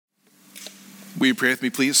Will you pray with me,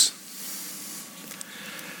 please?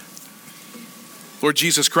 Lord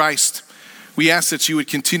Jesus Christ, we ask that you would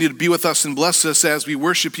continue to be with us and bless us as we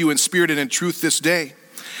worship you in spirit and in truth this day.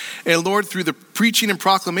 And Lord, through the preaching and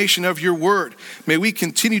proclamation of your word, may we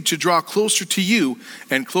continue to draw closer to you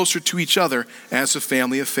and closer to each other as a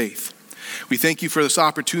family of faith. We thank you for this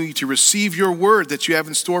opportunity to receive your word that you have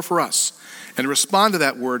in store for us and respond to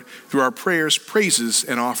that word through our prayers, praises,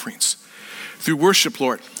 and offerings. Through worship,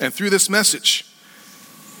 Lord, and through this message,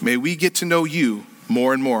 may we get to know you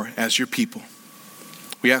more and more as your people.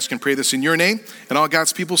 We ask and pray this in your name, and all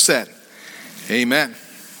God's people said, amen.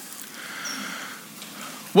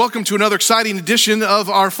 Welcome to another exciting edition of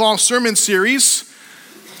our fall sermon series,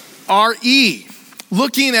 RE.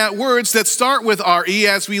 Looking at words that start with RE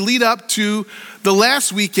as we lead up to the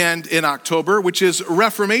last weekend in October, which is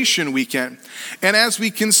Reformation Weekend. And as we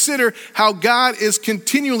consider how God is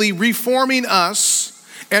continually reforming us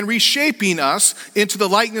and reshaping us into the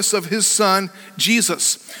likeness of his son,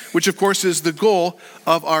 Jesus, which of course is the goal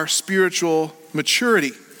of our spiritual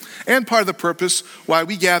maturity. And part of the purpose why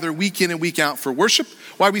we gather week in and week out for worship,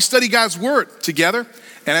 why we study God's word together,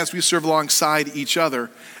 and as we serve alongside each other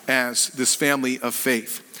as this family of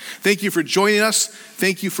faith. Thank you for joining us.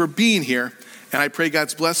 Thank you for being here. And I pray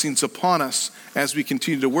God's blessings upon us as we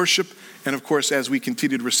continue to worship and, of course, as we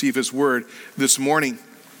continue to receive his word this morning.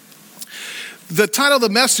 The title of the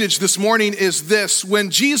message this morning is this: When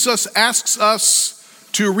Jesus Asks Us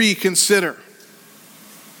to Reconsider.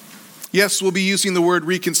 Yes, we'll be using the word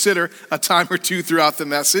reconsider a time or two throughout the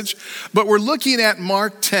message, but we're looking at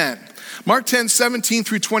Mark 10. Mark 10, 17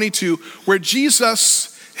 through 22, where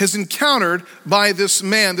Jesus is encountered by this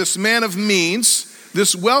man of means,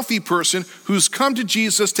 this wealthy person who's come to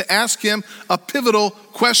Jesus to ask him a pivotal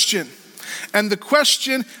question. And the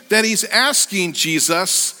question that he's asking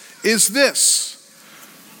Jesus is this: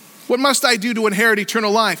 what must I do to inherit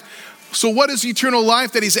eternal life? So what is eternal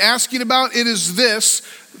life that he's asking about? It is this: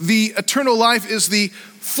 the eternal life is the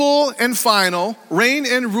full and final reign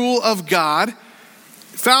and rule of God,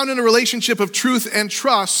 found in a relationship of truth and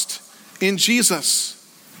trust in Jesus.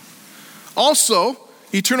 Also,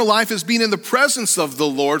 eternal life is being in the presence of the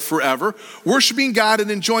Lord forever, worshiping God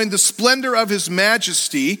and enjoying the splendor of his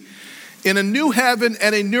majesty in a new heaven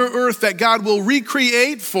and a new earth that God will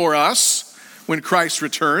recreate for us when Christ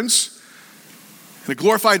returns, in a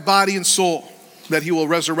glorified body and soul that he will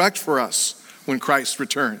resurrect for us when Christ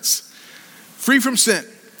returns. Free from sin,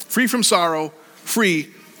 free from sorrow, free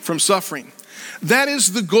from suffering. That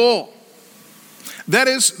is the goal. That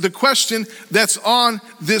is the question that's on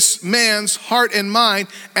this man's heart and mind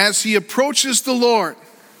as he approaches the Lord.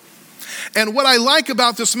 And what I like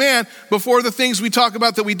about this man, before the things we talk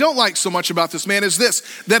about that we don't like so much about this man, is this: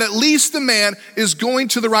 that at least the man is going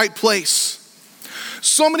to the right place.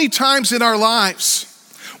 So many times in our lives,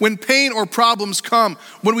 when pain or problems come,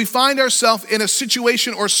 when we find ourselves in a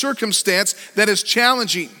situation or circumstance that is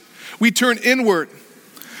challenging, we turn inward.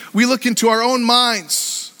 We look into our own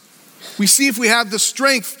minds. We see if we have the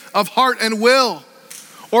strength of heart and will.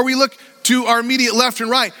 Or we look to our immediate left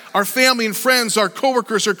and right, our family and friends, our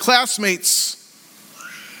coworkers, our classmates.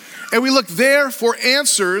 And we look there for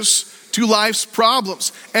answers to life's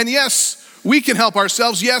problems. And yes, we can help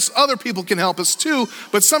ourselves. Yes, other people can help us too.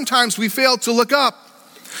 But sometimes we fail to look up.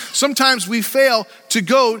 Sometimes we fail to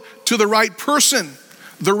go to the right person,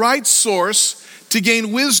 the right source, to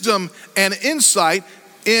gain wisdom and insight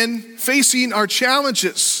in facing our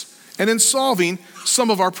challenges and in solving some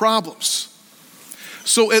of our problems.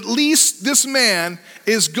 So at least this man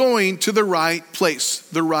is going to the right place,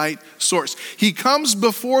 the right source. He comes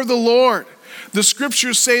before the Lord. The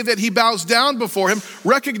scriptures say that he bows down before him,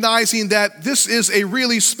 recognizing that this is a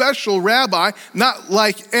really special rabbi, not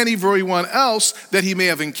like everyone else that he may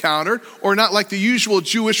have encountered, or not like the usual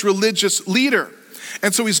Jewish religious leader.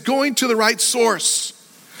 And so he's going to the right source.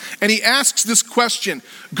 And he asks this question: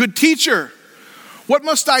 Good teacher, what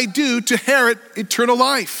must I do to inherit eternal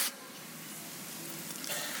life?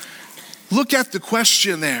 Look at the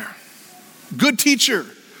question there. Good teacher,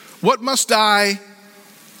 what must I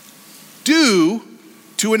do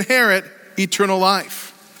to inherit eternal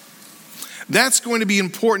life? That's going to be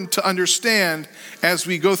important to understand as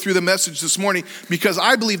we go through the message this morning, because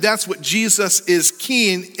I believe that's what Jesus is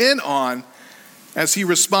keying in on as he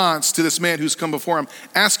responds to this man who's come before him,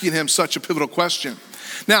 asking him such a pivotal question.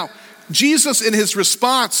 Now, Jesus, in his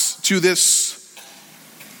response to this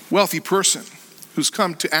wealthy person who's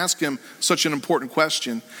come to ask him such an important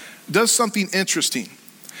question, does something interesting.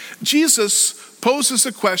 Jesus poses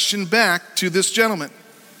a question back to this gentleman.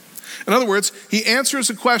 In other words, he answers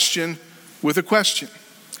a question with a question.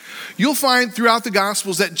 You'll find throughout the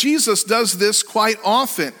Gospels that Jesus does this quite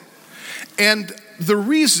often. And the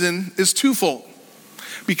reason is twofold.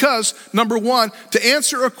 Because, number one, to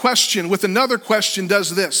answer a question with another question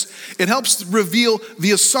does this. It helps reveal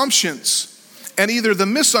the assumptions and either the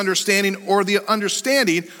misunderstanding or the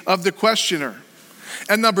understanding of the questioner.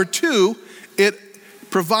 And number two, it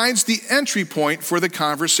provides the entry point for the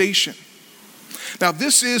conversation. Now,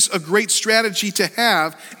 this is a great strategy to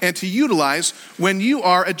have and to utilize when you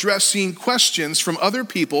are addressing questions from other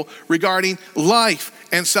people regarding life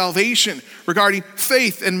and salvation, regarding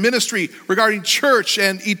faith and ministry, regarding church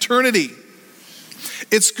and eternity.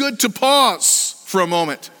 It's good to pause for a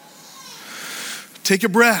moment. Take a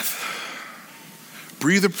breath.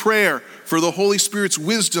 Breathe a prayer for the Holy Spirit's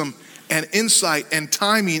wisdom and insight and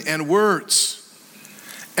timing and words.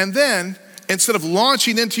 And then, instead of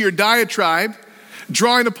launching into your diatribe,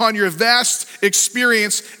 drawing upon your vast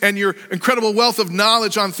experience and your incredible wealth of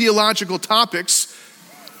knowledge on theological topics,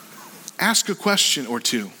 ask a question or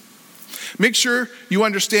two. Make sure you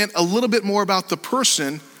understand a little bit more about the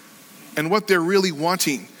person and what they're really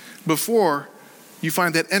wanting before you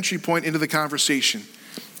find that entry point into the conversation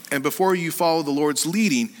and before you follow the Lord's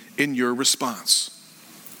leading in your response.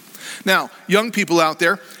 Now, young people out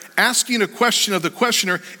there, asking a question of the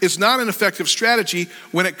questioner is not an effective strategy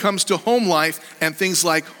when it comes to home life and things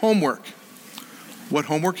like homework. What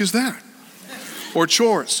homework is that? Or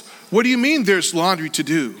chores. What do you mean there's laundry to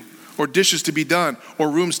do? Or dishes to be done? Or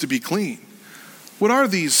rooms to be clean? What are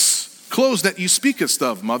these clothes that you speakest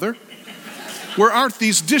of, mother? Where aren't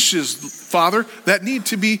these dishes, father, that need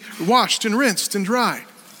to be washed and rinsed and dried?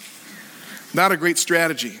 Not a great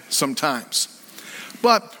strategy sometimes.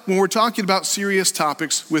 But when we're talking about serious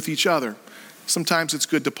topics with each other, sometimes it's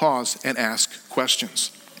good to pause and ask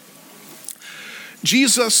questions.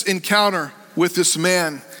 Jesus' encounter with this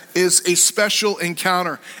man is a special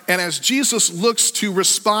encounter. And as Jesus looks to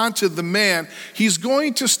respond to the man, he's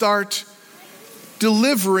going to start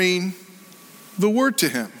delivering the word to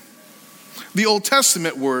him. The Old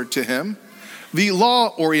Testament word to him, the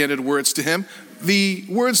law-oriented words to him, the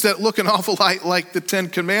words that look an awful lot like the Ten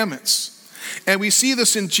Commandments. And we see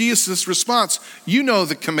this in Jesus' response. You know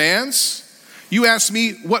the commands. You ask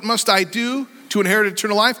me, what must I do to inherit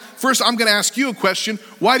eternal life? First, I'm going to ask you a question.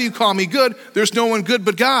 Why do you call me good? There's no one good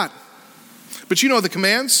but God. But you know the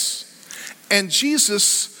commands. And Jesus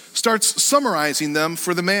starts summarizing them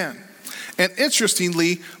for the man. And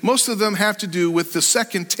interestingly, most of them have to do with the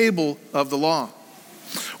second table of the law.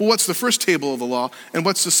 Well, what's the first table of the law? And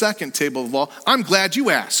what's the second table of the law? I'm glad you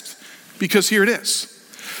asked, because here it is.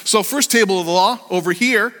 So first table of the law, over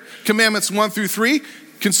here, commandments 1 through 3,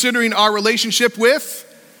 considering our relationship with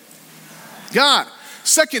God.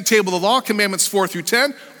 Second table of the law, commandments 4 through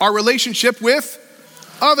 10, our relationship with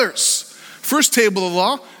others. First table of the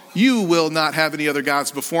law, you will not have any other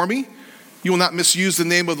gods before me. You will not misuse the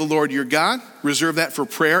name of the Lord your God. Reserve that for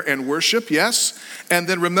prayer and worship, yes. And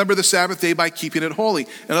then remember the Sabbath day by keeping it holy.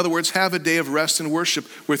 In other words, have a day of rest and worship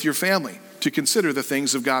with your family to consider the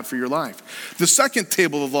things of God for your life. The second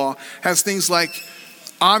table of law has things like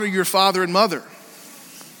honor your father and mother.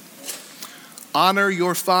 Honor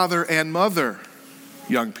your father and mother,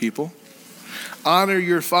 young people. Honor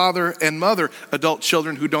your father and mother, adult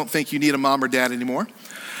children who don't think you need a mom or dad anymore.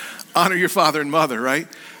 Honor your father and mother, right?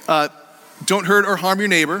 Don't hurt or harm your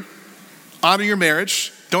neighbor. Honor your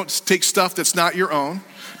marriage. Don't take stuff that's not your own.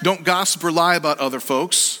 Don't gossip or lie about other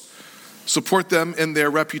folks. Support them in their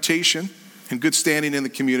reputation and good standing in the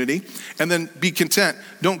community. And then be content.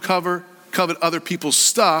 Don't covet other people's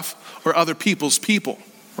stuff or other people's people,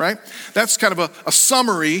 right? That's kind of a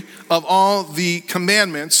summary of all the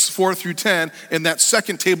commandments 4 through 10 in that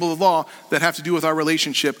second table of law that have to do with our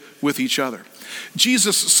relationship with each other.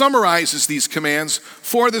 Jesus summarizes these commands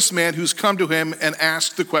for this man who's come to him and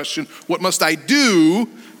asked the question, what must I do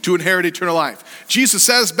to inherit eternal life? Jesus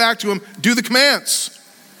says back to him, do the commands.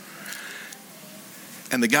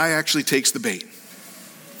 And the guy actually takes the bait.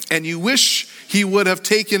 And you wish he would have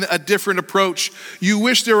taken a different approach. You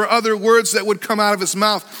wish there were other words that would come out of his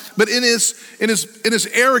mouth. But in his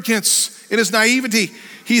arrogance, in his naivety,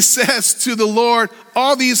 he says to the Lord,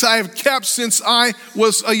 all these I have kept since I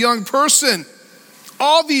was a young person.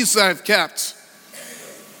 All these I have kept.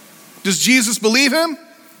 Does Jesus believe him?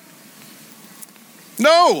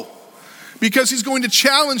 No, because he's going to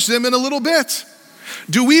challenge them in a little bit.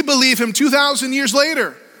 Do we believe him 2,000 years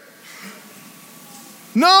later?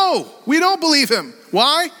 No, we don't believe him.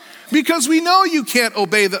 Why? Because we know you can't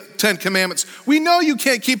obey the 10 commandments. We know you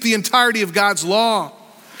can't keep the entirety of God's law.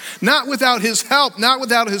 Not without his help, not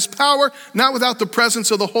without his power, not without the presence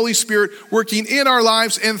of the Holy Spirit working in our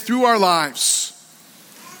lives and through our lives.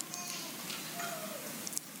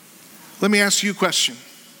 Let me ask you a question.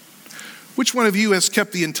 Which one of you has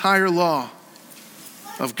kept the entire law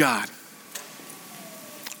of God?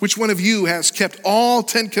 Which one of you has kept all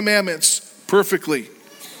 10 commandments perfectly?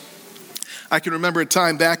 I can remember a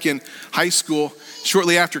time back in high school,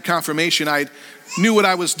 shortly after confirmation, I knew what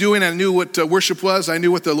I was doing. I knew what worship was. I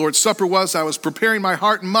knew what the Lord's Supper was. I was preparing my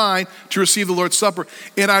heart and mind to receive the Lord's Supper.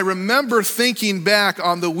 And I remember thinking back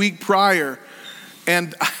on the week prior,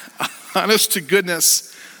 and honest to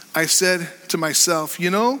goodness, I said to myself,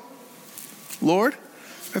 Lord,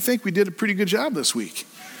 I think we did a pretty good job this week.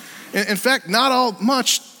 In fact, not all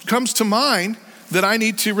much comes to mind that I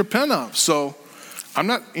need to repent of. So I'm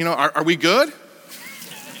not, are we good?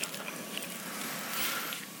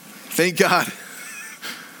 Thank God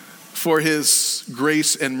for his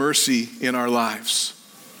grace and mercy in our lives,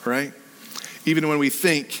 right? Even when we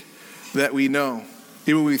think that we know,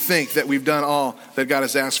 even when we think that we've done all that God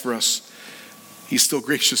has asked for us, he's still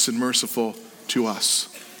gracious and merciful to us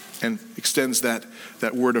and extends that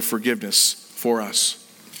word of forgiveness for us.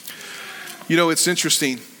 It's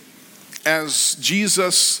interesting. As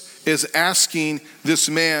Jesus is asking this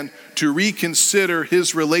man to reconsider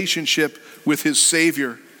his relationship with his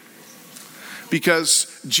Savior,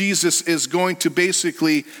 because Jesus is going to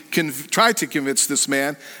basically try to convince this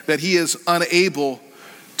man that he is unable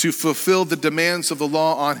to fulfill the demands of the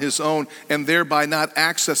law on his own and thereby not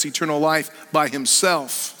access eternal life by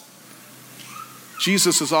himself.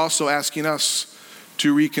 Jesus is also asking us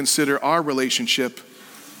to reconsider our relationship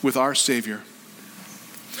with our Savior.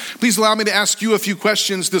 Please allow me to ask you a few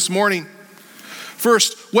questions this morning.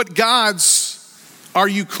 First, what gods are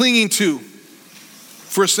you clinging to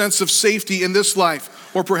for a sense of safety in this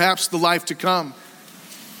life or perhaps the life to come?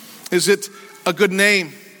 Is it a good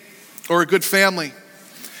name or a good family?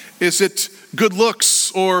 Is it good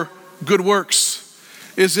looks or good works?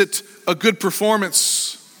 Is it a good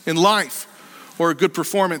performance in life or a good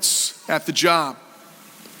performance at the job?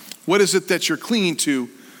 What is it that you're clinging to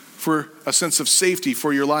for a sense of safety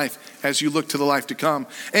for your life as you look to the life to come?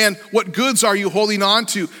 And what goods are you holding on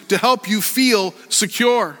to help you feel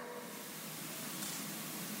secure?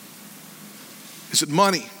 Is it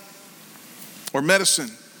money or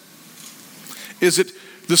medicine? Is it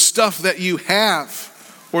the stuff that you have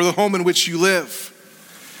or the home in which you live?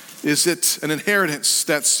 Is it an inheritance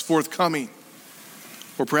that's forthcoming?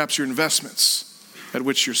 Or perhaps your investments at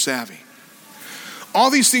which you're savvy? All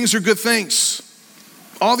these things are good things.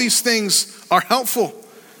 All these things are helpful.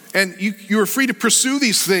 And you are free to pursue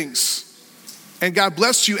these things. And God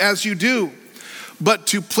bless you as you do. But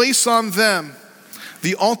to place on them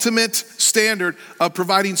the ultimate standard of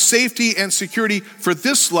providing safety and security for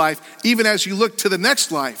this life, even as you look to the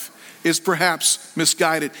next life, is perhaps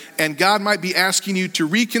misguided. And God might be asking you to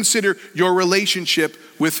reconsider your relationship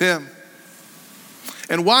with him.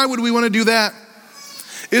 And why would we want to do that?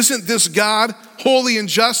 Isn't this God holy and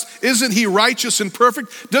just? Isn't he righteous and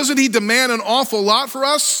perfect? Doesn't he demand an awful lot for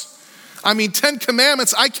us? 10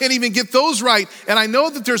 commandments, I can't even get those right. And I know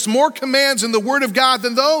that there's more commands in the Word of God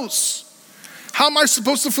than those. How am I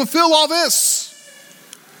supposed to fulfill all this?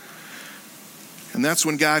 And that's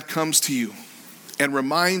when God comes to you and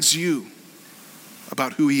reminds you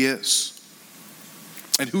about who he is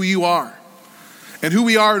and who you are and who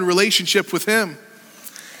we are in relationship with him.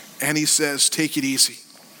 And he says, take it easy.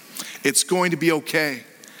 It's going to be okay.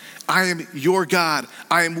 I am your God.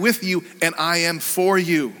 I am with you and I am for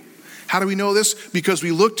you. How do we know this? Because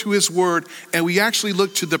we look to his word and we actually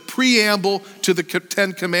look to the preamble to the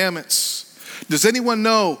 10 commandments. Does anyone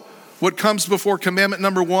know what comes before commandment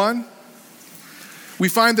number 1? We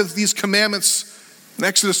find that these commandments in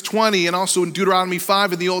Exodus 20 and also in Deuteronomy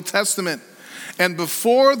 5 in the Old Testament. And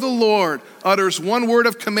before the Lord utters one word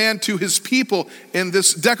of command to his people in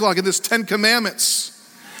this Decalogue, in this 10 commandments,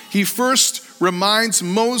 he first reminds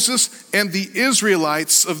Moses and the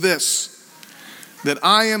Israelites of this, that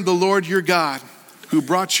I am the Lord your God who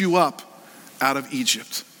brought you up out of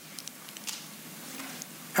Egypt.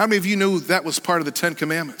 How many of you know that was part of the 10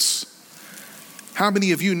 commandments? How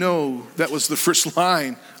many of you know that was the first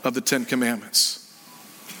line of the 10 commandments?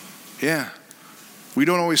 Yeah, we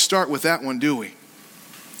don't always start with that one, do we?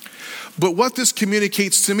 But what this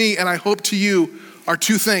communicates to me, and I hope to you, are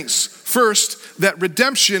two things. First, that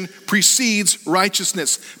redemption precedes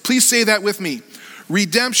righteousness. Please say that with me.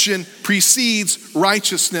 Redemption precedes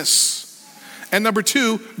righteousness. And number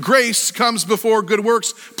 2, grace comes before good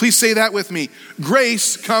works. Please say that with me.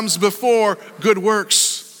 Grace comes before good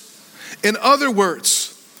works. In other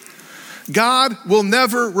words, God will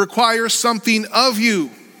never require something of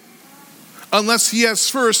you unless he has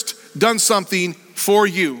first done something for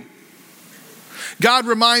you. God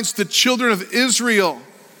reminds the children of Israel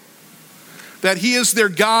that he is their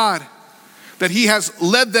God, that he has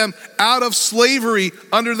led them out of slavery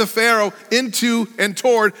under the Pharaoh into and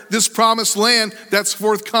toward this promised land that's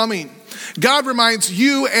forthcoming. God reminds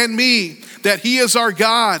you and me that he is our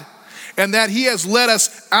God and that he has led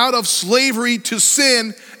us out of slavery to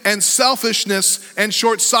sin and selfishness and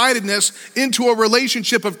short-sightedness into a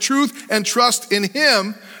relationship of truth and trust in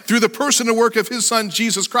him through the person and work of his son,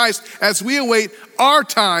 Jesus Christ, as we await our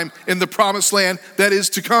time in the promised land that is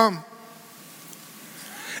to come.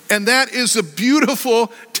 And that is a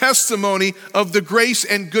beautiful testimony of the grace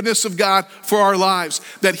and goodness of God for our lives,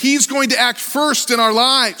 that he's going to act first in our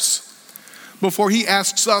lives before he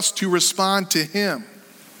asks us to respond to him.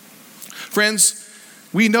 Friends,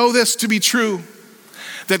 we know this to be true,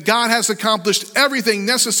 that God has accomplished everything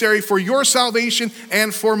necessary for your salvation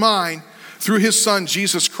and for mine through his son,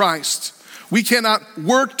 Jesus Christ. We cannot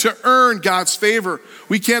work to earn God's favor.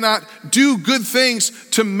 We cannot do good things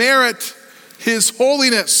to merit his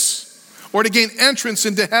holiness or to gain entrance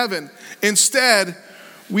into heaven. Instead,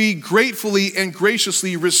 we gratefully and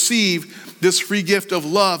graciously receive this free gift of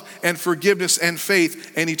love and forgiveness and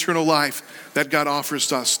faith and eternal life that God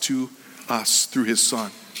offers us through his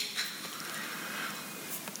son.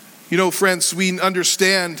 You know, friends, we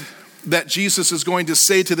understand that Jesus is going to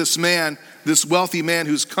say to this man, this wealthy man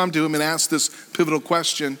who's come to him and asked this pivotal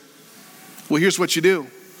question, well, here's what you do.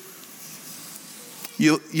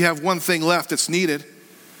 You have one thing left that's needed.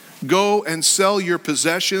 Go and sell your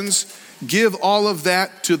possessions, give all of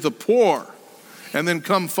that to the poor, and then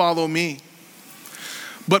come follow me.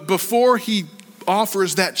 But before he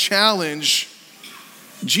offers that challenge,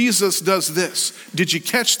 Jesus does this. Did you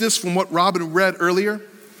catch this from what Robin read earlier?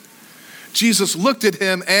 Jesus looked at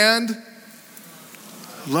him and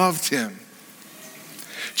loved him.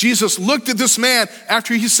 Jesus looked at this man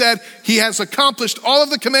after he said he has accomplished all of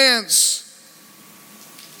the commands,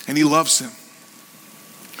 and he loves him.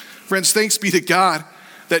 Friends, thanks be to God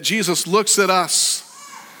that Jesus looks at us,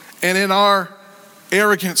 and in our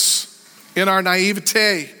arrogance, in our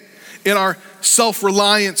naivete, in our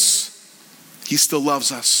self-reliance, he still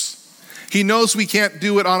loves us. He knows we can't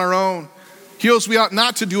do it on our own. He knows we ought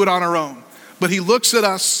not to do it on our own. But he looks at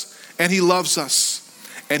us and he loves us.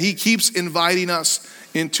 And he keeps inviting us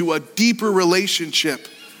into a deeper relationship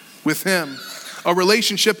with him. A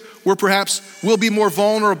relationship where perhaps we'll be more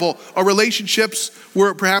vulnerable. A relationship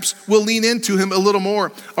where perhaps we'll lean into him a little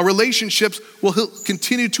more. A relationship where he'll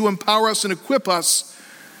continue to empower us and equip us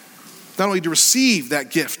not only to receive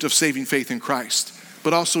that gift of saving faith in Christ,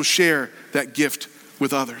 but also share that gift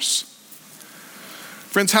with others.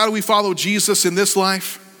 Friends, how do we follow Jesus in this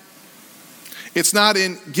life? It's not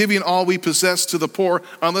in giving all we possess to the poor,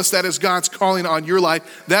 unless that is God's calling on your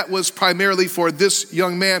life. That was primarily for this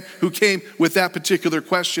young man who came with that particular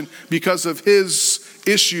question because of his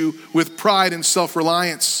issue with pride and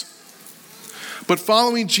self-reliance. But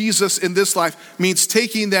following Jesus in this life means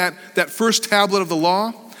taking that first tablet of the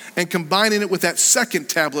law and combining it with that second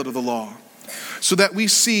tablet of the law, so that we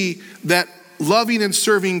see that loving and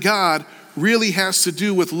serving God really has to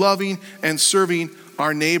do with loving and serving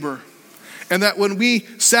our neighbor. And that when we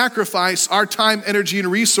sacrifice our time, energy,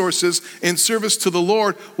 and resources in service to the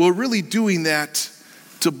Lord, we're really doing that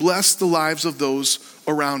to bless the lives of those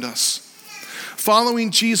around us.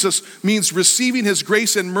 Following Jesus means receiving his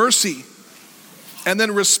grace and mercy, and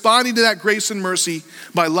then responding to that grace and mercy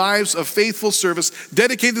by lives of faithful service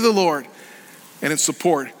dedicated to the Lord and in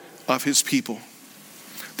support of his people.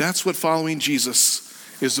 That's what following Jesus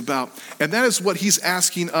is about. And that is what he's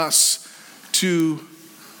asking us to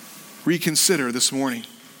reconsider this morning.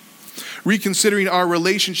 Reconsidering our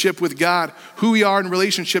relationship with God, who we are in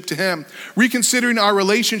relationship to him. Reconsidering our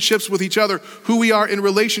relationships with each other, who we are in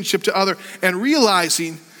relationship to other. And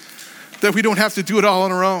realizing that we don't have to do it all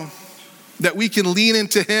on our own. That we can lean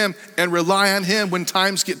into him and rely on him when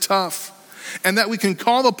times get tough. And that we can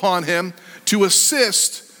call upon him to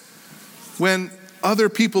assist when other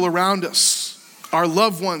people around us, our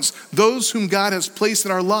loved ones, those whom God has placed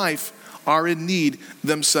in our life, are in need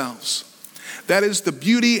themselves. That is the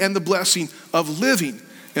beauty and the blessing of living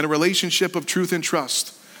in a relationship of truth and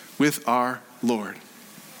trust with our Lord.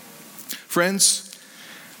 Friends,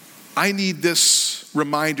 I need this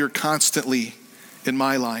reminder constantly in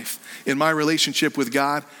my life, in my relationship with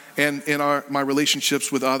God and in my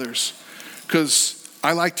relationships with others, because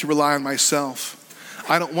I like to rely on myself.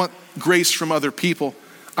 I don't want grace from other people.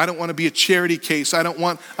 I don't want to be a charity case. I don't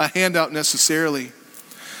want a handout necessarily.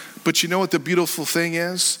 But you know what the beautiful thing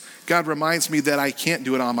is? God reminds me that I can't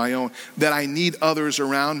do it on my own, that I need others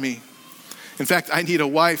around me. In fact, I need a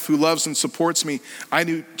wife who loves and supports me. I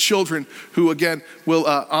need children who, again, will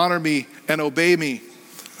honor me and obey me.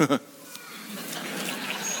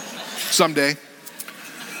 someday.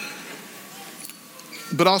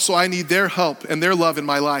 But also I need their help and their love in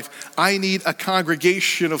my life. I need a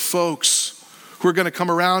congregation of folks who are going to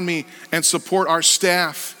come around me and support our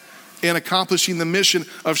staff in accomplishing the mission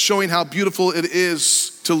of showing how beautiful it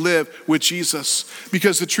is to live with Jesus.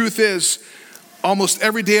 Because the truth is, almost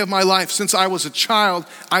every day of my life since I was a child,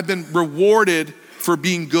 I've been rewarded for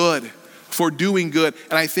being good, for doing good.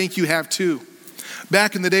 And I think you have too.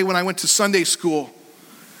 Back in the day when I went to Sunday school,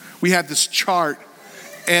 we had this chart,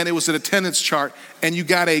 and it was an attendance chart, and you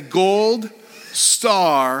got a gold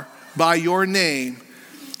star by your name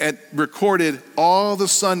and recorded all the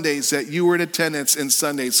Sundays that you were in attendance in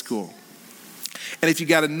Sunday school. And if you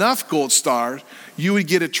got enough gold stars, you would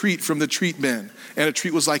get a treat from the treat bin. And a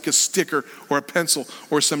treat was like a sticker or a pencil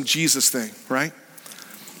or some Jesus thing, right?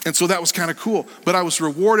 And so that was kind of cool. But I was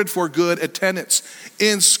rewarded for good attendance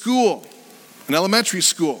in school, in elementary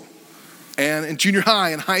school, and in junior high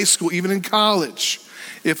and high school, even in college.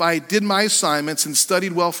 If I did my assignments and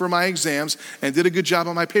studied well for my exams and did a good job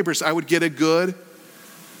on my papers, I would get a good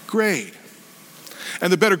grade.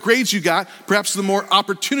 And the better grades you got, perhaps the more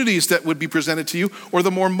opportunities that would be presented to you, or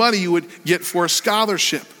the more money you would get for a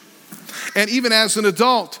scholarship. And even as an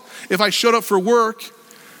adult, if I showed up for work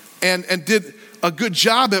and did a good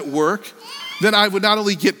job at work, then I would not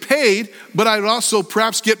only get paid, but I would also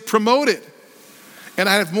perhaps get promoted. And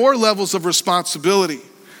I have more levels of responsibility.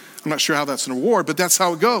 I'm not sure how that's an award, but that's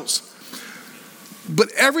how it goes.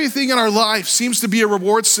 But everything in our life seems to be a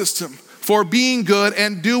reward system for being good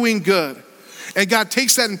and doing good. And God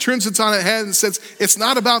takes that and turns it on its head and says, it's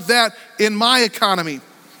not about that in my economy.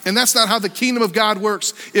 And that's not how the kingdom of God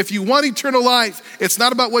works. If you want eternal life, it's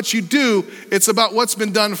not about what you do, it's about what's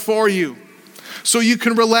been done for you. So you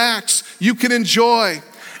can relax, you can enjoy,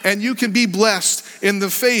 and you can be blessed in the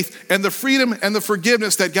faith and the freedom and the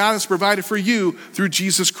forgiveness that God has provided for you through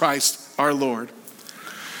Jesus Christ our Lord.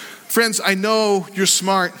 Friends, I know you're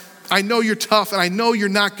smart, I know you're tough, and I know you're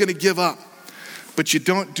not going to give up. But you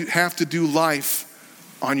don't have to do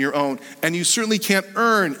life on your own. And you certainly can't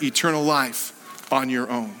earn eternal life on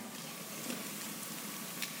your own.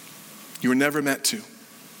 You were never meant to.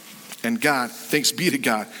 And God, thanks be to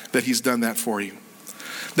God that he's done that for you.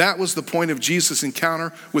 That was the point of Jesus'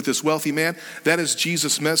 encounter with this wealthy man. That is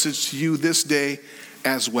Jesus' message to you this day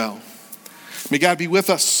as well. May God be with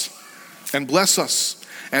us and bless us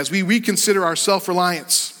as we reconsider our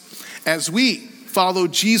self-reliance, as we follow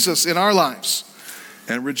Jesus in our lives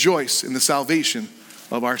and rejoice in the salvation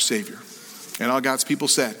of our Savior. And all God's people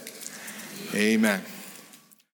said, amen.